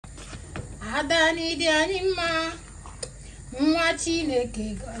Adani di anima nwa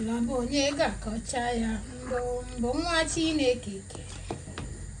Chineke galaba onye ga-akọcha ya mbọ nwa Chineke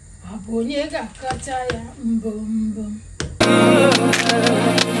ọ bụ onye ga-akọcha ya mbọ.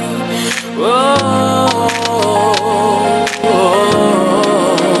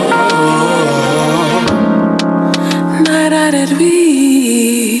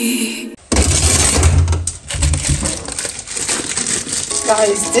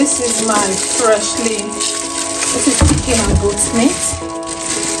 Guys, this is my this is chicken and goat's meat,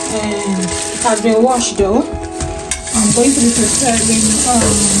 and it has been washed though. I'm going to be preparing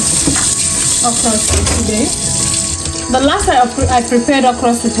okra soup today. The last time I prepared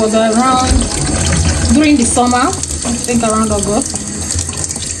okra soup was around during the summer, I think around August.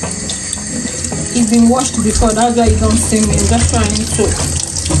 It's been washed before, that's why you don't see me. I'm just trying to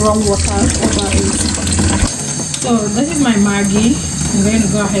run water over it. So this is my Maggi. I'm going to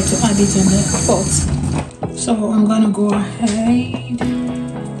go ahead to add it in the pot. So I'm going to go ahead,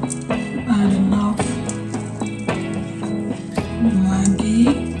 add enough Maggi.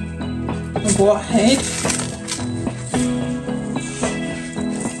 I'll go ahead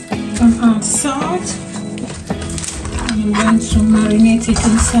and add salt. I'm going to marinate it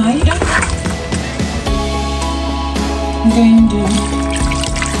inside. Then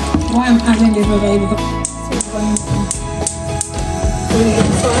why I'm adding the red because put it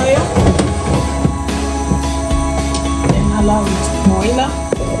on fire and allow it to boil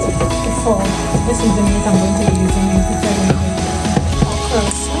before. This is the meat I'm going to be using in preparing the okra.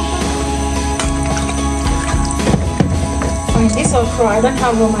 For this okra, I don't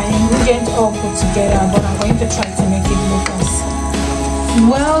have all my ingredients all put together, but I'm going to try to make it look as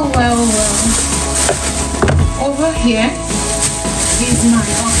well. Over here is my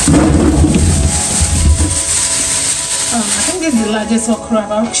okra. I think this is the largest okra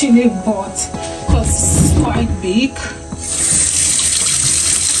I've actually bought because it's quite big.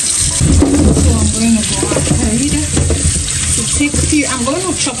 So I'm going to go ahead to take a few. I'm going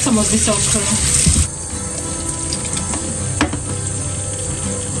to chop some of this okra.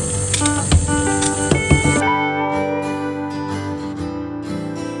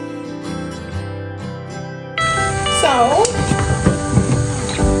 So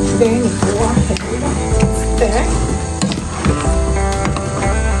I'm going to go ahead there.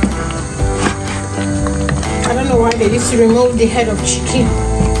 I don't know why they used to remove the head of chicken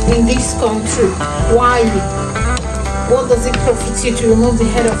in this country. Why? What does it profit you to remove the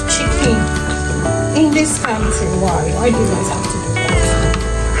head of chicken in this country? Why do you guys have to do that?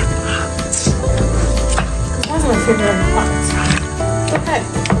 That's my favorite part. Okay,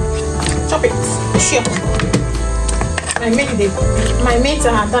 chop it. Sure. My mates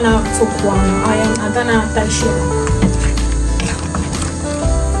are a.d.a.f.r.e.e.m.a.n. I am a.d.a.f.r.e.e.m.a.n.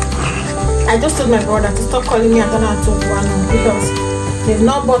 I just told my brother to stop calling me a.d.a.f.r.e.e.m.a.n. because they've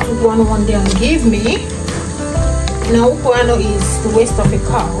not bought Buona one day and gave me. Now Buona is the waist of a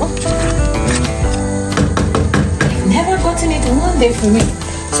cow. They've never gotten it one day for me.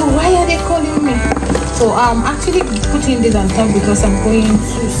 So why are they calling me? So I'm actually putting this on top because I'm going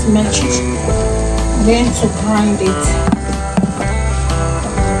to smash it. I'm going to grind it.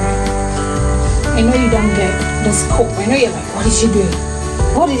 I know you don't get the scope. I know you're like, what is she doing?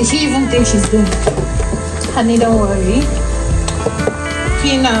 What did she even think she's doing? Honey, don't worry.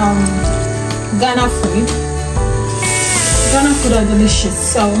 In Ghana food are delicious.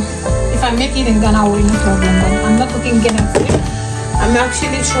 So if I make it in Ghana, no problem. But I'm not cooking Ghana food. I'm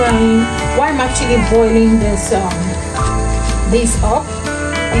actually trying. Why I'm actually boiling this up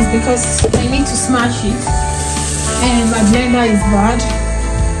is because I need to smash it, and my blender is bad.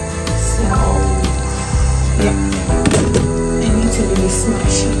 So yeah. To really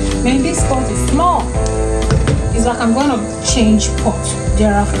smash it. Man, this pot is small. It's like I'm gonna change pot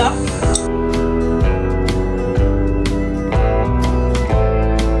thereafter.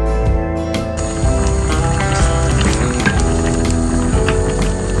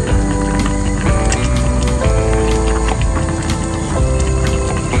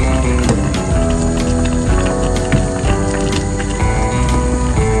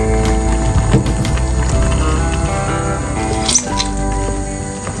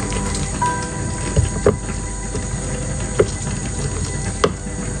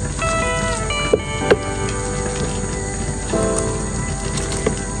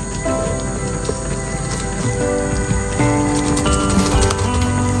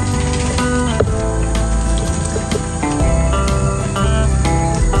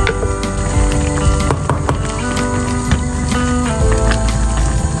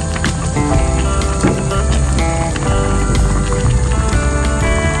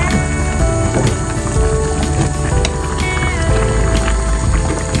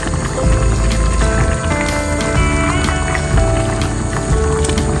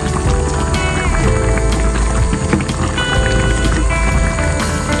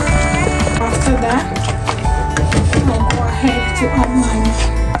 that, I'll go ahead to add my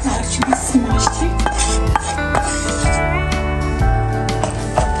actually smashed it.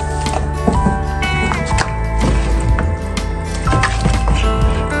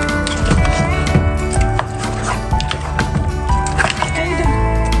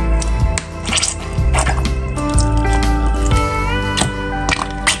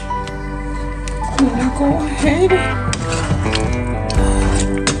 Go ahead.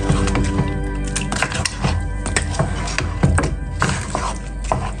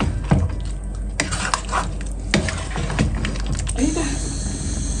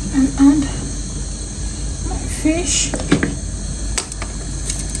 And add my fish.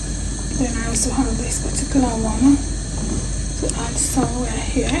 Then I also have this particular one to add somewhere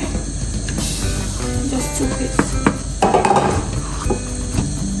here. Just 2 pieces.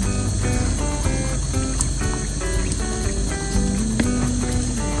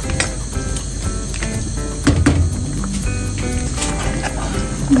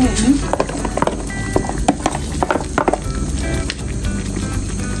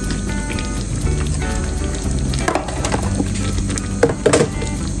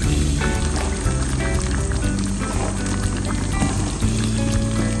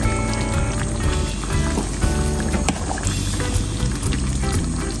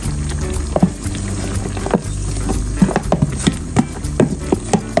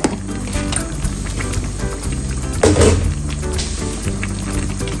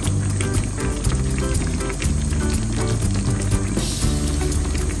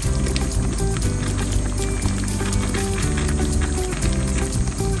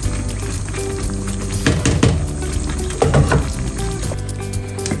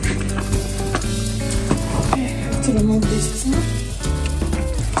 To remove this now.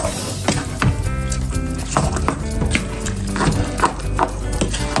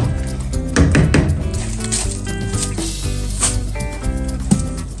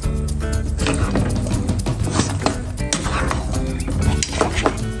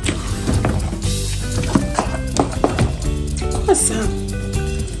 Awesome.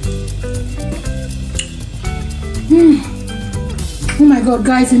 Oh my god,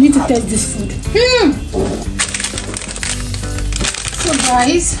 guys, you need to taste this food. So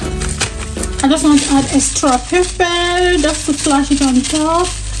guys, I just want to add extra pepper just to splash it on top.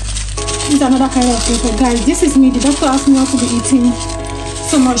 This is another kind of pepper, guys. This is me. The doctor asked me not to be eating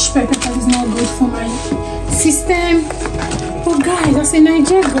so much pepper because it's not good for my system. But guys, as a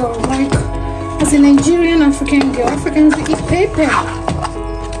Nigerian girl, like as a Nigerian African girl, Africans, we eat pepper.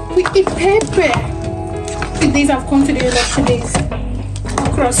 We eat pepper. With this, I've come to the end of today's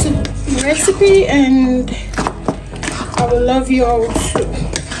okra soup recipe, and I will love you all to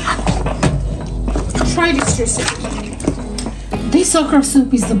try this recipe. This okra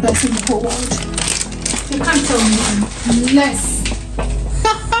soup is the best in the whole world. You can't tell me less.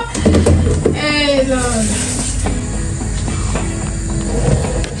 Hey, Lord.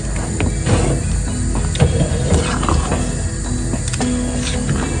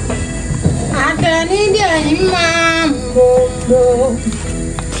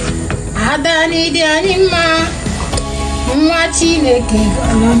 Adanidi nwa Chineke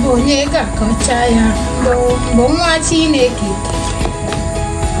gana onye ga-akọcha ya mbọ nwa Chineke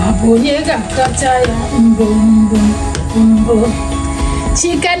abụ onye ga-akọcha ya mbọ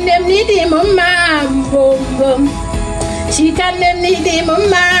Chikanne m n'ịdị m mma mbọ Chikanne m n'ịdị m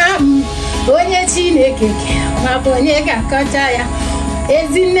mma onye Chineke kere abụ onye ga-akọcha ya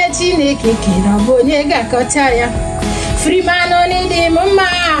Ezinne Chineke kere abụ onye ga-akọcha ya Freeman on idi mama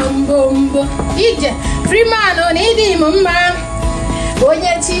mbombo ije Freeman on idi mama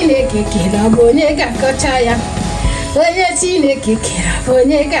onye Chineke kere abụ onye ga-akọcha ya onye Chineke kere abụ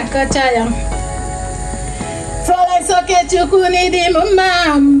onye ga-akọcha ya Florence Okechukwu n'idi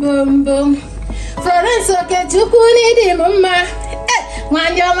mama mbombo Florence Okechukwu n'idi mama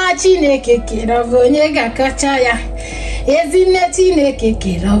nwanyị ọma Chineke kere abụ onye ga-akọcha ya Ezinne Chineke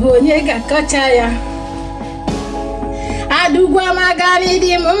kere abụ onye ga-akọcha ya Adugwa magani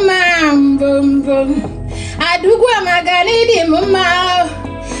di mama mbom Adugwa magani di mama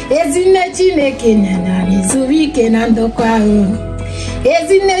Ezinne Chineke nyere anyị zuru ike na ndokwa ahụ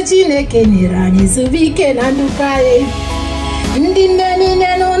Ezinne Chineke nyere anyị zuru ike na ndokwa ahụ Ndị nne niile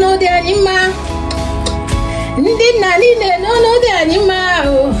n'ụlọ dị anyị mma Ndị nna niile n'ụlọ dị anyị mma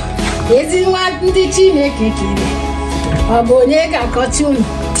Ezi nwa ndị Chineke kere ọ bụ onye ga-akọcha unu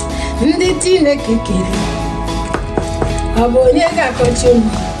Ndị Chineke kere Abo onye ga-akọcha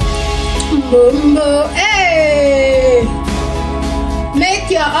unu mbombo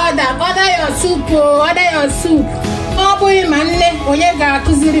make your order your soup order your soup ọ bụghị ma nne onye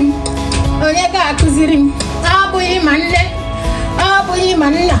ga-akụziri m onye ga-akụziri m abụghị ma nne abụghị ma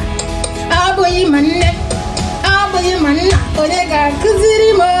nna abụghị ma nne abụghị ma nna onye ga-akụziri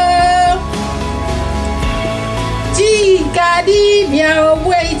m Chika dibịa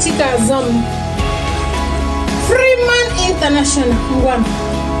ogbe Chika zom Freeman International ngwa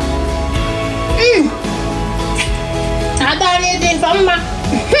adani dị mma.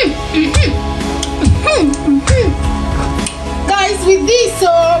 Guys, with this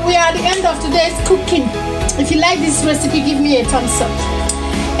we are at the end of today's cooking. If you like this recipe, give me a thumbs up,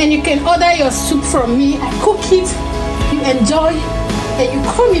 and you can order your soup from me. I cook it, you enjoy, and you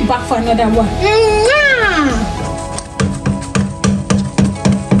call me back for another one.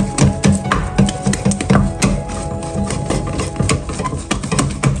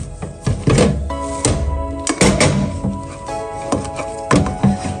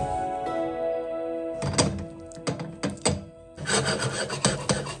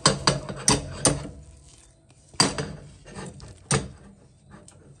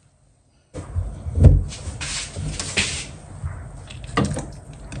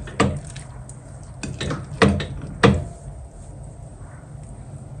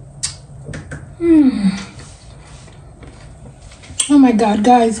 Oh my God,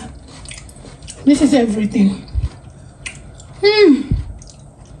 guys, this is everything.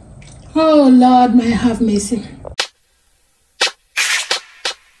 Oh Lord, may I have mercy.